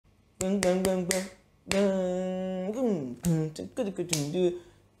Hi,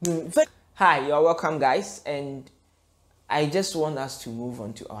 you're welcome guys, and I just want us to move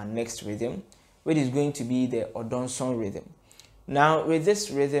on to our next rhythm, which is going to be the Odonson rhythm. Now with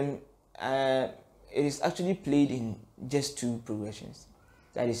this rhythm, it is actually played in just two progressions.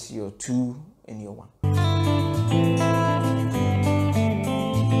 That is your 2 and your 1.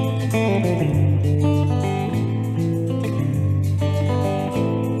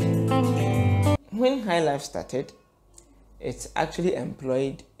 When Highlife started, it actually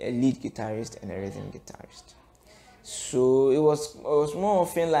employed a lead guitarist and a rhythm guitarist. So it was more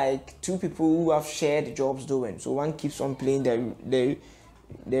often like two people who have shared jobs doing. So one keeps on playing the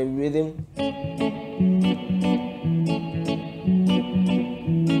rhythm.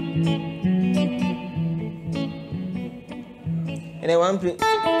 And then one play.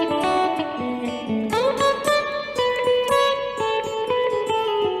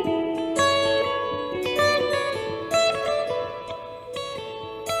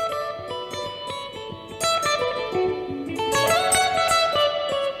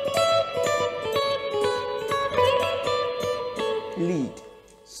 Lead.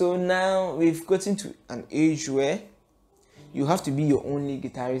 So now we've gotten to an age where you have to be your own lead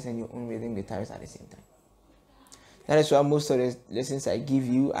guitarist and your own rhythm guitarist at the same time. That is why most of the lessons I give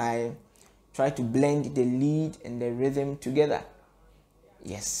you, I try to blend the lead and the rhythm together.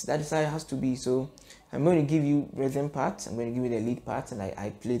 Yes, that is how it has to be. So I'm going to give you rhythm parts, I'm going to give you the lead parts, and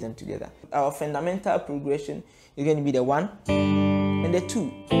I play them together. Our fundamental progression is going to be the 1 and the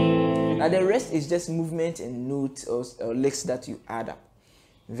 2. Now the rest is just movement and notes or licks that you add up.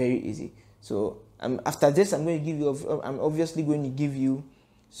 Very easy. So after this, I'm obviously going to give you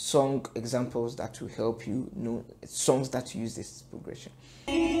song examples that will help you know songs that use this progression.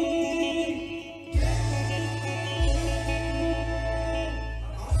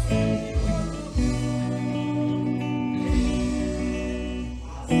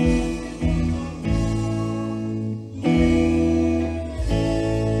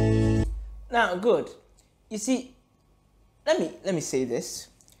 Now, good. You see, let me say this.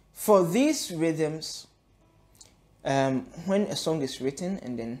 For these rhythms, when a song is written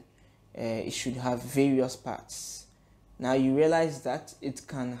and then it should have various parts. Now you realize that it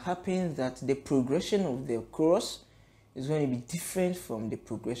can happen that the progression of the chorus is going to be different from the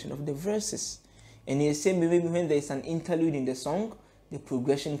progression of the verses. And in the same way, when there is an interlude in the song, the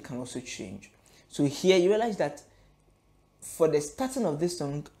progression can also change. So here you realize that for the starting of this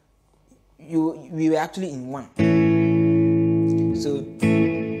song, we were actually in 1.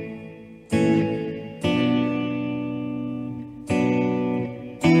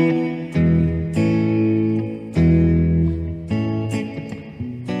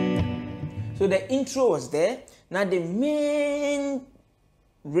 So the intro was there. Now the main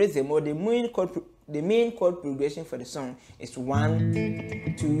rhythm or the main chord progression for the song is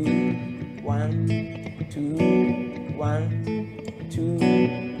 1, 2, 1, 2, 1, 2,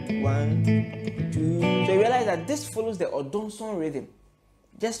 1, 2. So you realize that this follows the Odonson rhythm.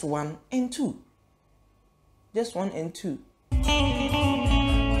 Just 1 and 2. Just 1 and 2.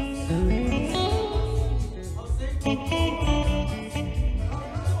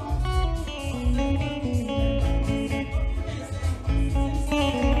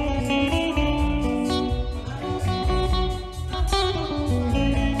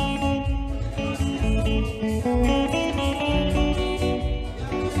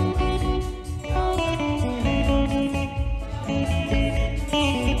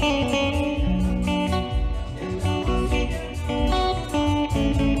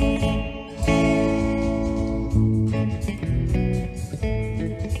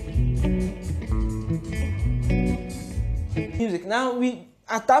 Music. Now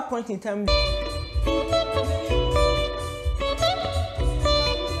at that point in time,